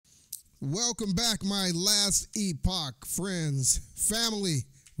Welcome back, my last Epoch friends, family,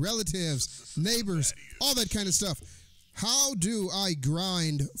 relatives, neighbors, all that kind of stuff. How do I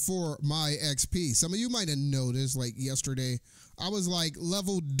grind for my XP? Some of you might have noticed, like yesterday, I was like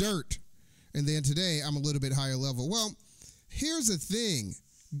level dirt. And then today, I'm a little bit higher level. Well, here's the thing.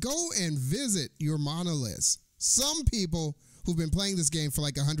 Go and visit your monoliths. Some people who've been playing this game for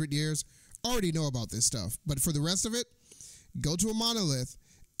like 100 years already know about this stuff. But for the rest of it, go to a monolith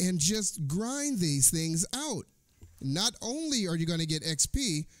and just grind these things out. Not only are you going to get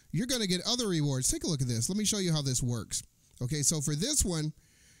XP, you're going to get other rewards. Take a look at this. Let me show you how this works. Okay, so for this one,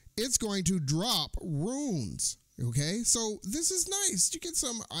 it's going to drop runes. Okay, so this is nice. You get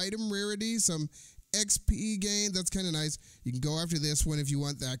some item rarity, some XP gain. That's kind of nice. You can go after this one if you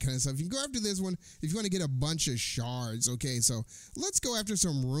want that kind of stuff. You can go after this one if you want to get a bunch of shards. Okay, so let's go after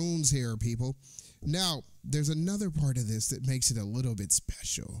some runes here, people. Now, there's another part of this that makes it a little bit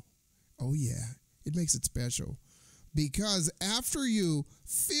special. Oh, yeah, it makes it special. Because after you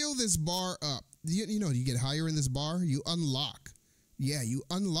fill this bar up, you know, you get higher in this bar, you unlock. Yeah, you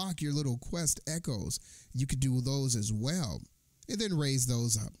unlock your little quest echoes. You could do those as well. And then raise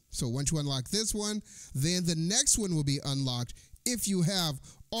those up. So once you unlock this one, then the next one will be unlocked if you have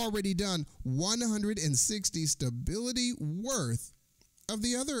already done 160 stability worth of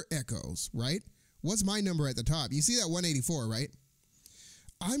the other echoes, right? What's my number at the top? You see that 184, right?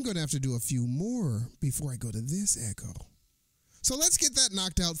 I'm going to have to do a few more before I go to this echo. So let's get that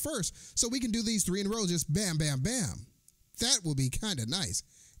knocked out first so we can do these 3 in a row, just bam, bam, bam. That will be kind of nice.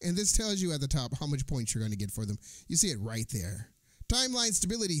 And this tells you at the top how much points you're going to get for them. You see it right there. Timeline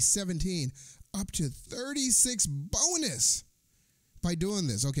stability 17, up to 36 bonus by doing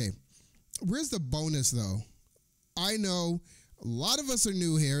this. Okay, where's the bonus though? I know a lot of us are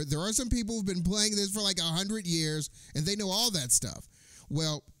new here. There are some people who've been playing this for like 100 years and they know all that stuff.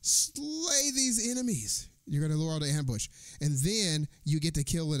 Well, slay these enemies. You're going to lure out an ambush. And then you get to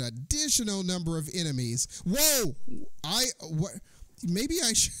kill an additional number of enemies. Whoa! Maybe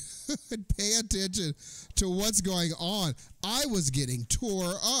I should pay attention to what's going on. I was getting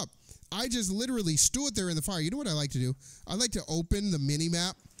tore up. I just literally stood there in the fire. You know what I like to do? I like to open the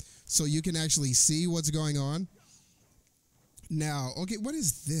mini-map so you can actually see what's going on. Now, okay, what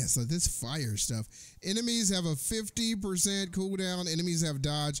is this? This fire stuff. Enemies have a 50% cooldown. Enemies have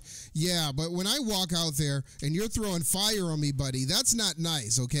dodge. Yeah, but when I walk out there and you're throwing fire on me, buddy, that's not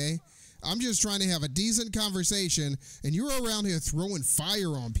nice, okay? I'm just trying to have a decent conversation, and you're around here throwing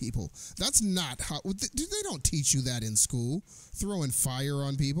fire on people. That's not how... They don't teach you that in school, throwing fire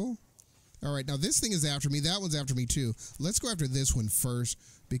on people. All right, now this thing is after me. That one's after me, too. Let's go after this one first,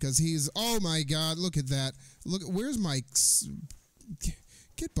 because he's... Oh, my God, look at that. Look, where's my...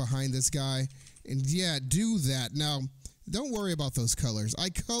 Get behind this guy, and, yeah, do that. Now, don't worry about those colors.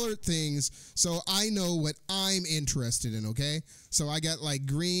 I colored things so I know what I'm interested in, okay? So I got, like,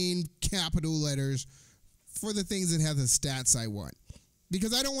 green capital letters for the things that have the stats I want.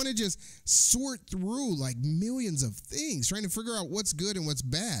 Because I don't want to just sort through, like, millions of things, trying to figure out what's good and what's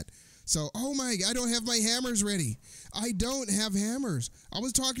bad. So, oh my, I don't have my hammers ready. I don't have hammers. I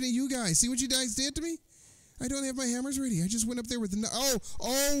was talking to you guys. See what you guys did to me? I don't have my hammers ready. I just went up there with the...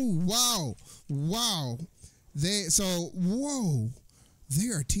 wow. Wow. Whoa. They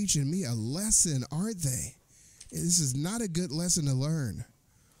are teaching me a lesson, aren't they? This is not a good lesson to learn.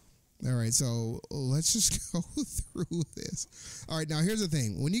 All right, so let's just go through this. All right, now here's the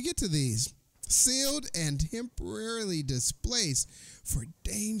thing. When you get to these, sealed and temporarily displaced for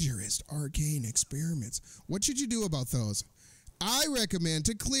dangerous arcane experiments, what should you do about those? I recommend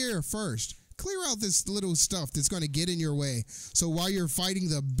to clear first. Clear out this little stuff that's going to get in your way. So while you're fighting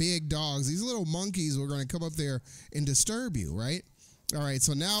the big dogs, these little monkeys are going to come up there and disturb you, right? All right,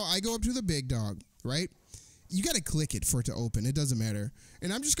 so now I go up to the big dog, right? You got to click it for it to open. It doesn't matter.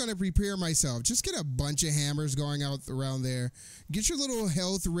 And I'm just going to prepare myself. Just get a bunch of hammers going out around there. Get your little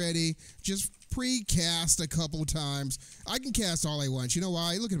health ready. Just pre-cast a couple times. I can cast all I want. You know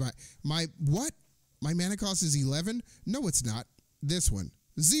why? Look at my what? My mana cost is 11? No, it's not. This one.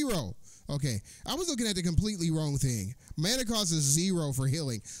 0. Okay, I was looking at the completely wrong thing. Mana cost is 0 for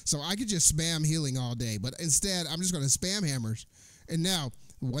healing, so I could just spam healing all day. But instead, I'm just going to spam hammers. And now,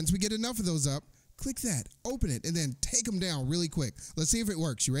 once we get enough of those up, click that, open it, and then take them down really quick. Let's see if it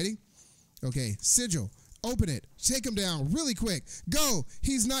works. You ready? Okay, sigil. Open it. Take him down really quick. Go.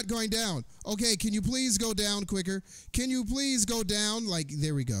 He's not going down. Okay, can you please go down quicker? Can you please go down? Like,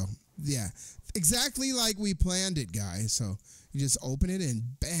 there we go. Yeah, exactly like we planned it, guys. So you just open it and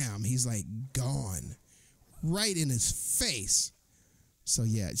bam, he's like gone. Right in his face. So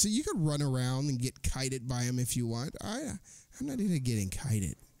yeah, so you could run around and get kited by him if you want. I'm not into getting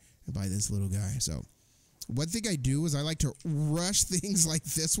kited. by this little guy. So one thing I do is I like to rush things like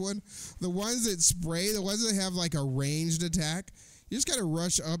this one. The ones that spray, the ones that have like a ranged attack, you just got to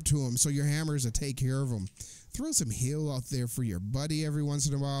rush up to them so your hammers will take care of them. Throw some heal out there for your buddy every once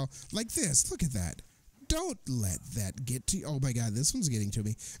in a while. Like this. Look at that. Don't let that get to you. Oh my God, this one's getting to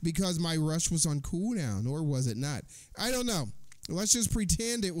me because my rush was on cooldown, or was it not? I don't know. Let's just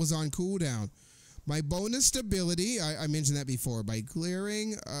pretend it was on cooldown. My bonus stability, I mentioned that before. By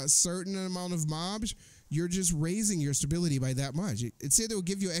clearing a certain amount of mobs, you're just raising your stability by that much. It said it will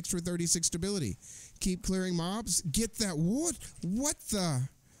give you extra 36 stability. Keep clearing mobs. Get that. What the?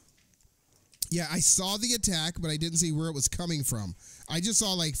 Yeah, I saw the attack, but I didn't see where it was coming from. I just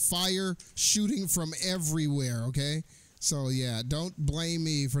saw like fire shooting from everywhere, okay? So yeah, don't blame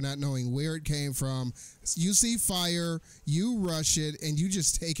me for not knowing where it came from. You see fire, you rush it, and you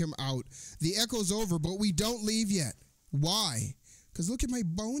just take him out. The echo's over, but we don't leave yet. Why? Because look at my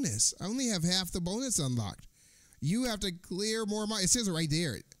bonus. I only have half the bonus unlocked. You have to clear more. It says it right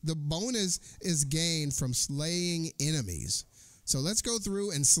there. The bonus is gained from slaying enemies. So let's go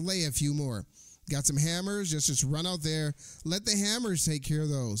through and slay a few more. Got some hammers. Just run out there. Let the hammers take care of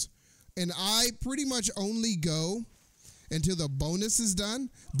those. And I pretty much only go until the bonus is done.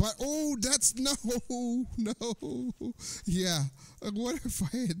 But, oh, that's, no. Yeah. What if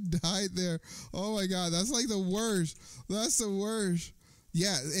I had died there? Oh, my God. That's like the worst. That's the worst.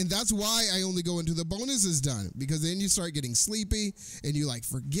 Yeah, and that's why I only go until the bonus is done. Because then you start getting sleepy, and you, like,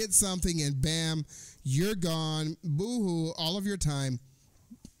 forget something, and bam, you're gone. Boo-hoo, all of your time.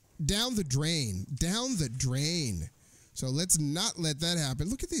 Down the drain. Down the drain. So let's not let that happen.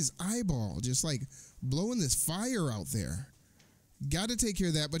 Look at these eyeballs, just like blowing this fire out there. Got to take care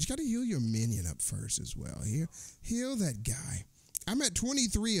of that, but you got to heal your minion up first as well. Here, heal that guy. I'm at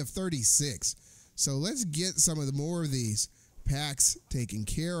 23 of 36. So let's get some of the more of these packs taken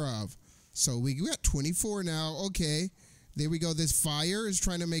care of. So we got 24 now. Okay, there we go. This fire is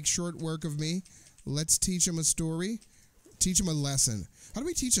trying to make short work of me. Let's teach him a story. Teach him a lesson. How do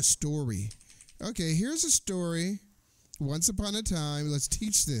we teach a story? Okay, here's a story. Once upon a time. Let's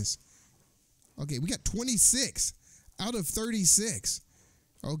teach this. Okay, we got 26 out of 36.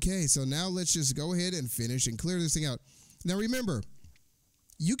 Okay, so now let's just go ahead and finish and clear this thing out. Now remember,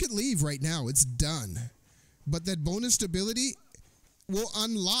 you can leave right now. It's done. But that bonus stability will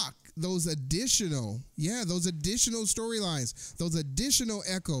unlock those additional, those additional storylines, those additional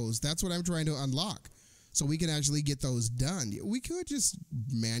echoes. That's what I'm trying to unlock. So we can actually get those done. We could just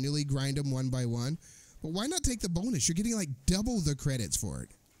manually grind them one by one. But why not take the bonus? You're getting like double the credits for it.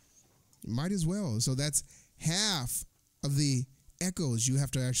 Might as well. So that's half of the echoes you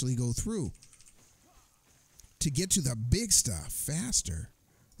have to actually go through to get to the big stuff faster.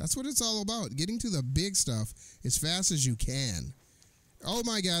 That's what it's all about. Getting to the big stuff as fast as you can. Oh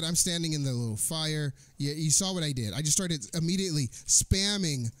my God, I'm standing in the little fire. Yeah, you saw what I did. I just started immediately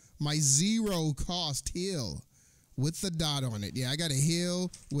spamming my zero cost heal with the dot on it. Yeah, I got a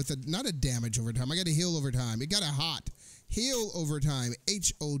heal with not a damage over time. I got a heal over time. It got a hot heal over time.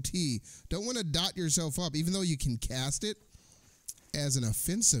 H-O-T. Don't want to dot yourself up, even though you can cast it as an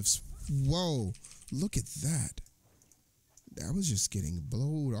offensive. Whoa, look at that. That was just getting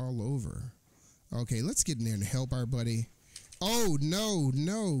blowed all over. Okay, let's get in there and help our buddy. Oh, no.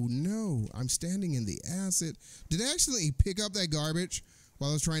 I'm standing in the acid. Did I actually pick up that garbage while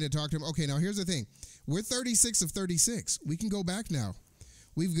I was trying to talk to him? Okay, now here's the thing. We're 36 of 36. We can go back now.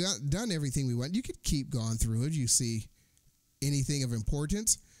 We've done everything we want. You could keep going through it. You see anything of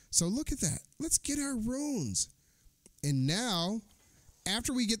importance. So look at that. Let's get our runes. And now,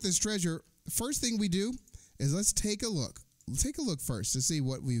 after we get this treasure, the first thing we do is let's take a look. Let's take a look first to see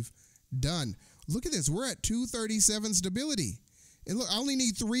what we've done. Look at this. We're at 237 stability. And look, I only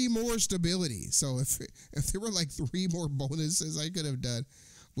need 3 more stability. So if there were like 3 more bonuses I could have done,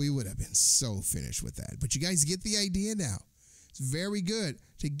 we would have been so finished with that. But you guys get the idea now. It's very good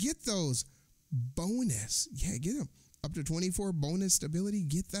to get those bonus. Yeah, get them up to 24 bonus stability.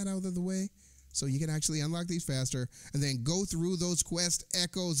 Get that out of the way so you can actually unlock these faster. And then go through those quest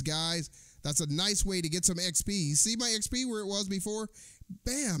echoes, guys. That's a nice way to get some XP. You see my XP where it was before?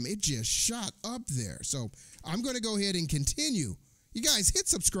 Bam, it just shot up there. So I'm going to go ahead and continue. You guys, hit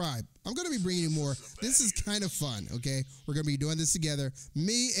subscribe. I'm going to be bringing you more. This is kind of fun, okay? We're going to be doing this together.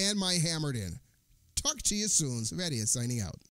 Me and my Hammered In. Talk to you soon. Savadia signing out.